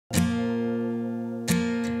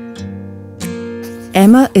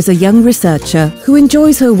Emma is a young researcher who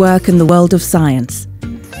enjoys her work in the world of science.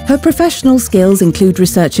 Her professional skills include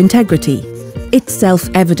research integrity. It's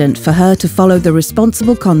self-evident for her to follow the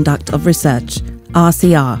responsible conduct of research,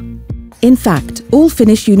 RCR. In fact, all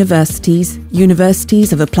Finnish universities,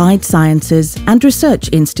 universities of applied sciences and research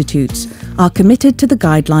institutes are committed to the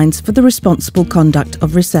guidelines for the responsible conduct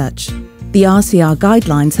of research. The RCR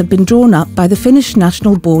guidelines have been drawn up by the Finnish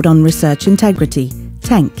National Board on Research Integrity,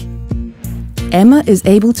 TENK. Emma is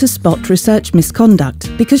able to spot research misconduct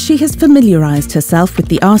because she has familiarised herself with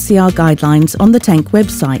the RCR guidelines on the TENK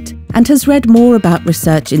website and has read more about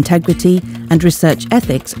research integrity and research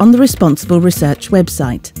ethics on the Responsible Research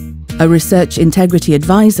website. A research integrity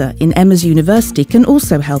advisor in Emma's university can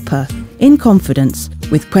also help her, in confidence,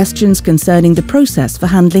 with questions concerning the process for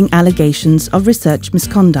handling allegations of research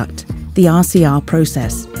misconduct, the RCR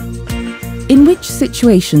process. In which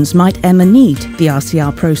situations might Emma need the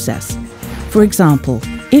RCR process? For example,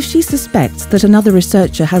 if she suspects that another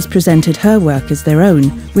researcher has presented her work as their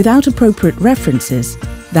own without appropriate references,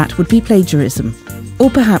 that would be plagiarism. Or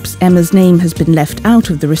perhaps Emma's name has been left out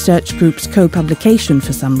of the research group's co-publication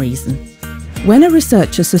for some reason. When a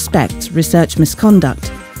researcher suspects research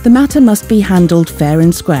misconduct, the matter must be handled fair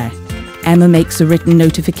and square. Emma makes a written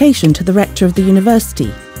notification to the rector of the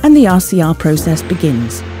university, and the RCR process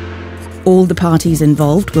begins. All the parties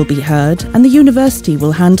involved will be heard, and the university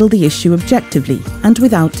will handle the issue objectively and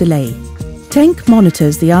without delay. TENK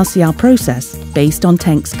monitors the RCR process based on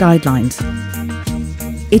TENK's guidelines.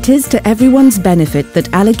 It is to everyone's benefit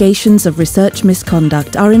that allegations of research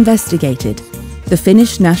misconduct are investigated. The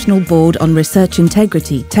Finnish National Board on Research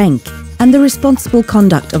Integrity, TENK, and the Responsible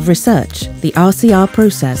Conduct of Research, the RCR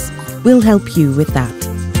process, will help you with that.